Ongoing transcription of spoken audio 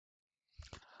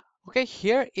Okay,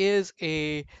 here is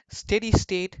a steady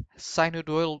state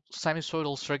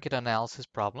sinusoidal circuit analysis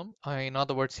problem. In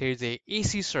other words, here is a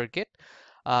AC circuit.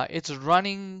 It's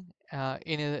running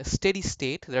in a steady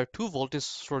state. There are two voltage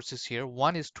sources here.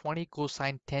 One is 20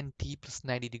 cosine 10t plus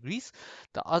 90 degrees.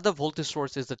 The other voltage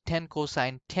source is the 10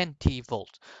 cosine 10t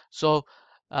volt. So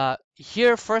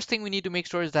here, first thing we need to make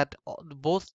sure is that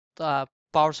both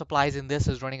power supplies in this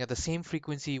is running at the same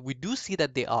frequency. We do see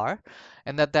that they are,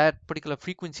 and that particular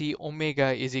frequency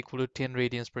omega is equal to 10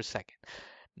 radians per second.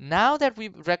 Now that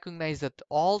we've recognized that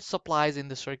all supplies in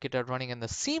the circuit are running in the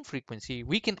same frequency,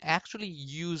 we can actually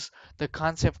use the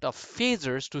concept of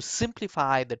phasors to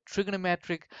simplify the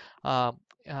trigonometric uh,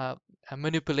 uh,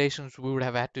 manipulations we would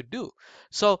have had to do.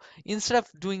 So instead of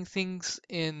doing things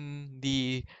in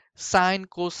the sine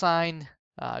cosine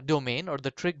domain or the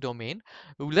trig domain,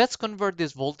 let's convert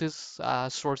these voltage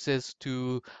sources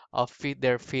to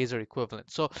their phasor equivalent.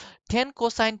 So 10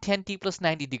 cosine 10t plus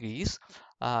 90 degrees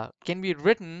can be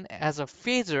written as a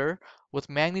phasor with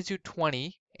magnitude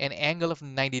 20 and angle of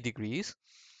 90 degrees.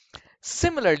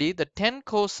 Similarly, the 10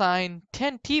 cosine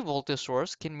 10t voltage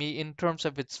source can be, in terms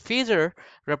of its phasor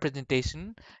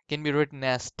representation, can be written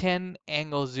as 10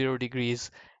 angle 0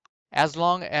 degrees as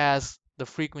long as the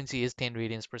frequency is 10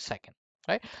 radians per second,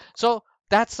 right? So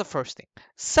that's the first thing.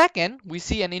 Second, we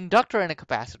see an inductor and a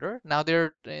capacitor. Now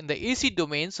they're in the AC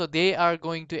domain, so they are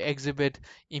going to exhibit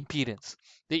impedance.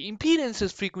 The impedance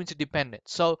is frequency dependent.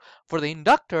 So for the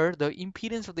inductor, the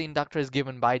impedance of the inductor is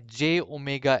given by j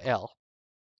omega L.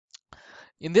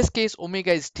 In this case,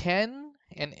 omega is 10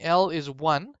 and L is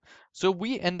 1. So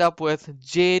we end up with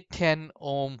J10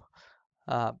 ohm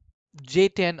uh,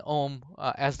 J10 ohm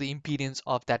as the impedance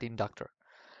of that inductor.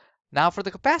 Now for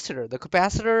the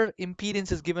capacitor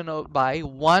impedance is given by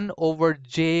 1 over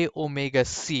j omega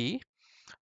c.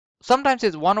 Sometimes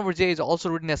it's 1 over j is also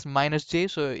written as minus j,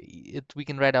 so we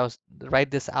can write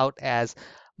this out as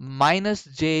minus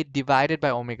j divided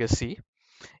by omega c.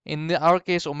 In our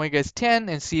case, omega is 10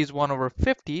 and c is 1 over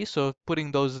 50, so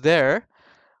putting those there,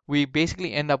 we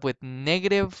basically end up with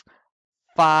negative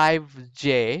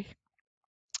 5j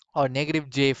or negative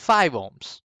j5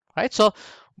 ohms, right? So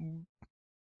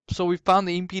we found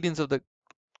the impedance of the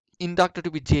inductor to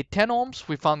be j10 ohms.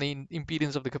 We found the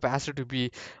impedance of the capacitor to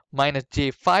be minus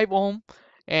j5 ohm,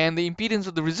 and the impedance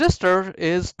of the resistor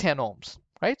is 10 ohms,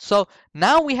 right? So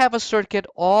now we have a circuit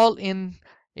all in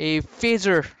a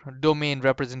phasor domain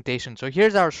representation. So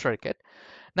here's our circuit.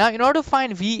 Now in order to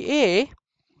find VA,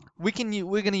 we're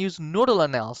going to use nodal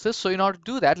analysis. So in order to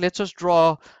do that, let's just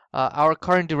draw our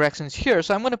current directions here.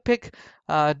 So I'm going to pick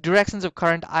directions of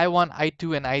current I1,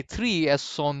 I2, and I3 as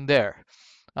shown there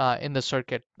in the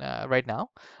circuit right now.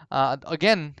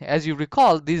 Again, as you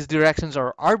recall, these directions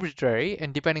are arbitrary,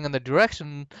 and depending on the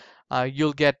direction,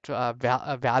 you'll get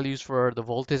values for the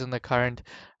voltage and the current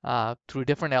through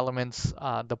different elements.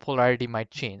 The polarity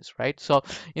might change, right? So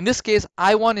in this case,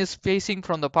 I1 is facing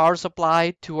from the power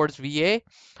supply towards VA.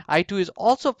 I2 is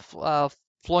also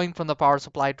flowing from the power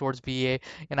supply towards VA,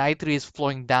 and I3 is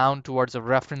flowing down towards a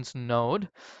reference node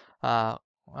uh,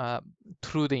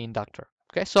 through the inductor.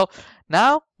 Okay, so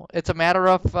now it's a matter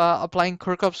of applying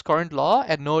Kirchhoff's current law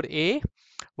at node A,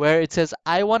 where it says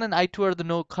I1 and I2 are the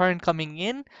node current coming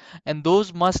in, and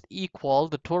those must equal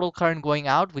the total current going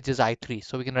out, which is I3.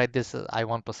 So we can write this as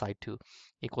I1 plus I2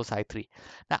 equals I3.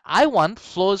 Now I1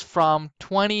 flows from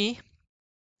 20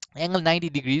 angle 90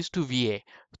 degrees to VA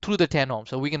through the 10 ohm.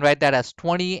 So we can write that as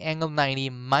 20 angle 90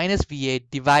 minus VA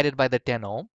divided by the 10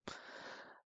 ohm.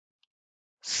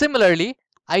 Similarly,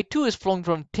 I2 is flowing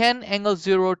from 10 angle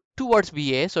 0 towards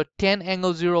VA, so 10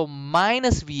 angle 0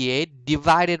 minus VA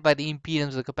divided by the impedance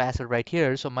of the capacitor right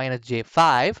here, so minus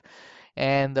J5.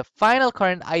 And the final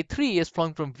current I3 is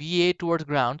flowing from VA towards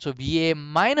ground, so VA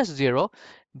minus 0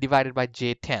 divided by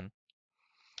J10.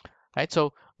 Right,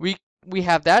 so we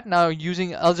have that. Now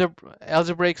using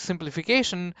algebraic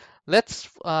simplification, let's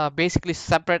basically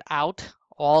separate out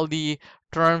all the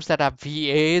terms that have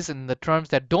VAs and the terms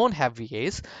that don't have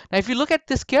VAs. Now if you look at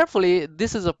this carefully,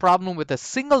 this is a problem with a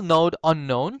single node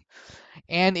unknown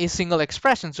and a single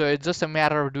expression. So it's just a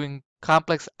matter of doing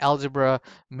complex algebra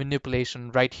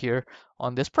manipulation right here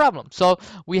on this problem. So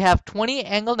we have 20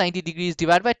 angle 90 degrees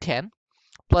divided by 10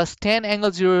 plus 10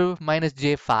 angle 0 minus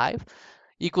J5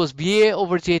 equals VA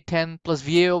over J10 plus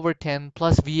VA over 10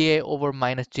 plus VA over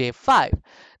minus J5.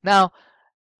 Now,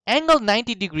 angle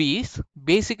 90 degrees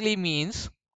basically means,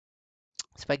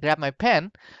 if I grab my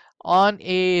pen, on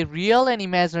a real and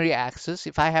imaginary axis,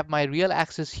 if I have my real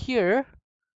axis here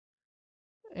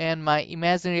and my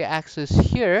imaginary axis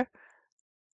here,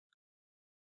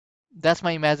 that's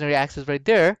my imaginary axis right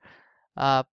there.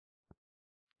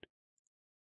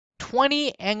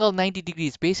 20 angle 90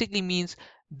 degrees basically means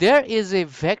there is a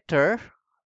vector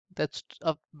that's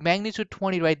of magnitude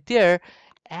 20 right there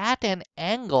at an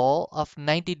angle of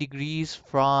 90 degrees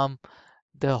from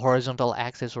the horizontal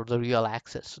axis or the real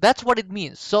axis. So that's what it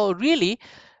means. So really,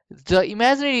 the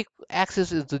imaginary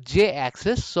axis is the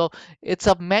j-axis, so it's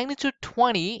of magnitude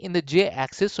 20 in the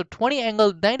j-axis, so 20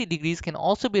 angle 90 degrees can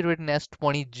also be written as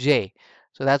 20j.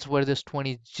 So that's where this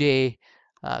 20j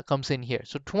comes in here.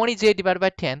 So 20j divided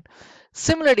by 10.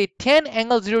 Similarly, 10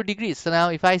 angle 0 degrees. So now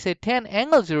if I say 10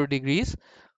 angle 0 degrees,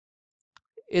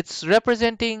 it's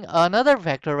representing another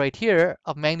vector right here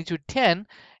of magnitude 10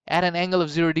 at an angle of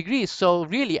 0 degrees. So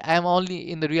really, I'm only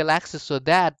in the real axis, so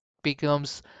that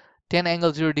becomes 10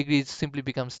 angle 0 degrees simply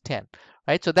becomes 10,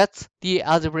 right? So that's the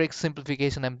algebraic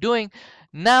simplification I'm doing.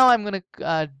 Now I'm going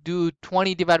to do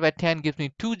 20 divided by 10 gives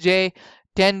me 2j.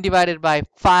 10 divided by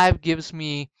 5 gives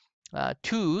me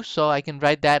 2, so I can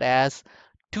write that as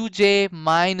 2j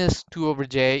minus 2 over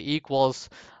j equals,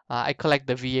 I collect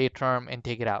the VA term and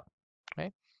take it out,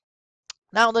 right?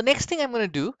 Now the next thing I'm going to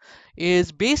do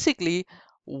is basically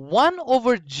 1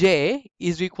 over j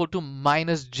is equal to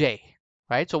minus j,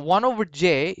 right? So 1 over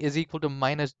j is equal to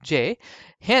minus j.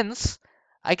 Hence,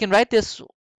 I can write this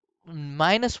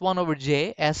minus 1 over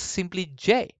j as simply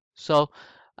j. So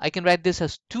I can write this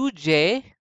as 2j.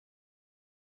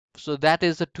 So that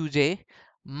is the 2j.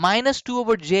 Minus 2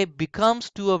 over j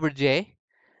becomes 2 over j.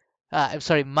 I'm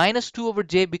sorry, minus 2 over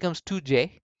j becomes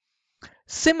 2j.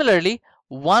 Similarly,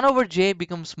 1 over j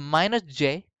becomes minus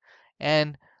j,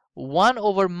 and 1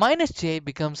 over minus j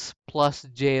becomes plus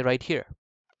j right here,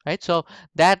 right? So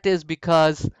that is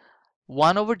because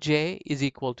 1 over j is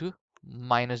equal to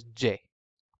minus j,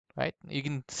 right? You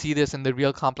can see this in the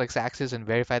real complex axis and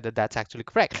verify that that's actually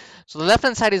correct. So the left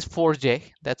hand side is 4j.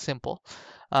 That's simple.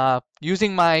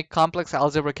 Using my complex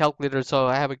algebra calculator, so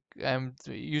I'm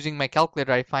using my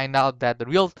calculator, I find out that the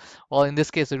real, well, in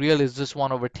this case, the real is just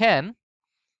 1 over 10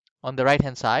 on the right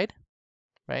hand side,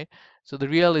 right? So the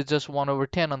real is just 1 over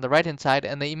 10 on the right hand side,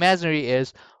 and the imaginary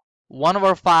is 1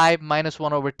 over 5 minus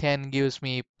 1 over 10 gives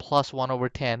me plus 1 over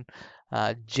 10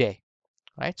 j,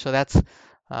 right? So that's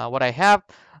what I have.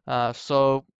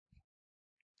 So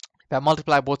if I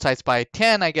multiply both sides by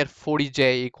 10, I get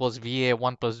 40j equals VA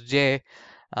 1 plus j.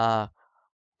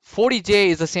 40j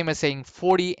is the same as saying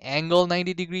 40 angle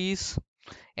 90 degrees.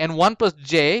 And 1 plus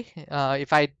j,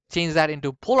 if I change that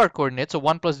into polar coordinates, so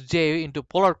 1 plus j into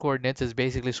polar coordinates is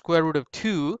basically square root of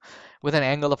 2 with an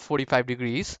angle of 45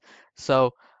 degrees.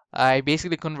 So I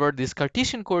basically convert these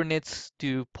Cartesian coordinates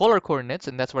to polar coordinates,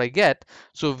 and that's what I get.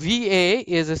 So VA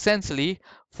is essentially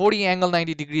 40 angle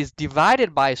 90 degrees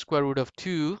divided by square root of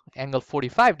 2 angle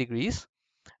 45 degrees.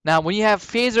 Now, when you have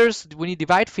phasors, when you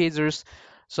divide phasors,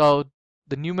 so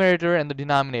the numerator and the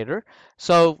denominator,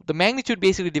 so the magnitude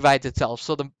basically divides itself.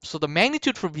 So the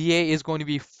magnitude for VA is going to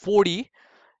be 40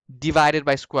 divided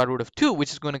by square root of 2,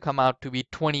 which is going to come out to be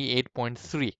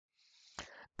 28.3.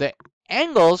 The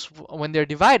angles, when they're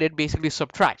divided, basically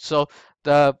subtract. So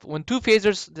when two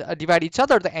phasors divide each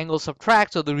other, the angles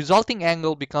subtract. So the resulting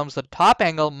angle becomes the top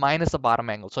angle minus the bottom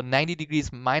angle. So 90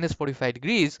 degrees minus 45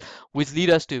 degrees, which lead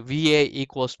us to VA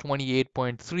equals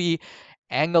 28.3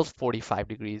 angle 45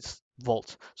 degrees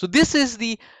volts. So this is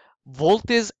the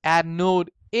voltage at node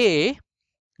A.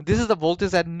 This is the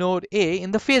voltage at node A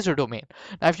in the phasor domain.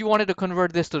 Now, if you wanted to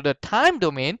convert this to the time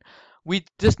domain, we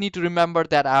just need to remember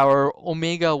that our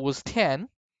omega was 10.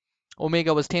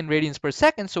 Omega was 10 radians per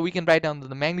second, so we can write down that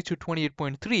the magnitude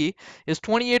 28.3 is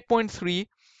 28.3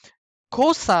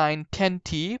 cosine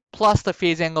 10t plus the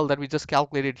phase angle that we just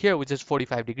calculated here, which is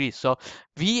 45 degrees. So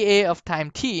VA of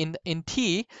time t in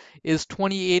t is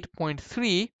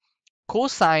 28.3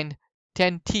 cosine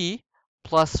 10t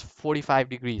plus 45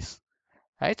 degrees.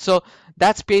 Right? So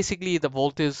that's basically the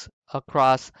voltage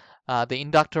across the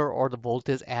inductor or the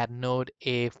voltage at node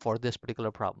A for this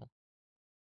particular problem.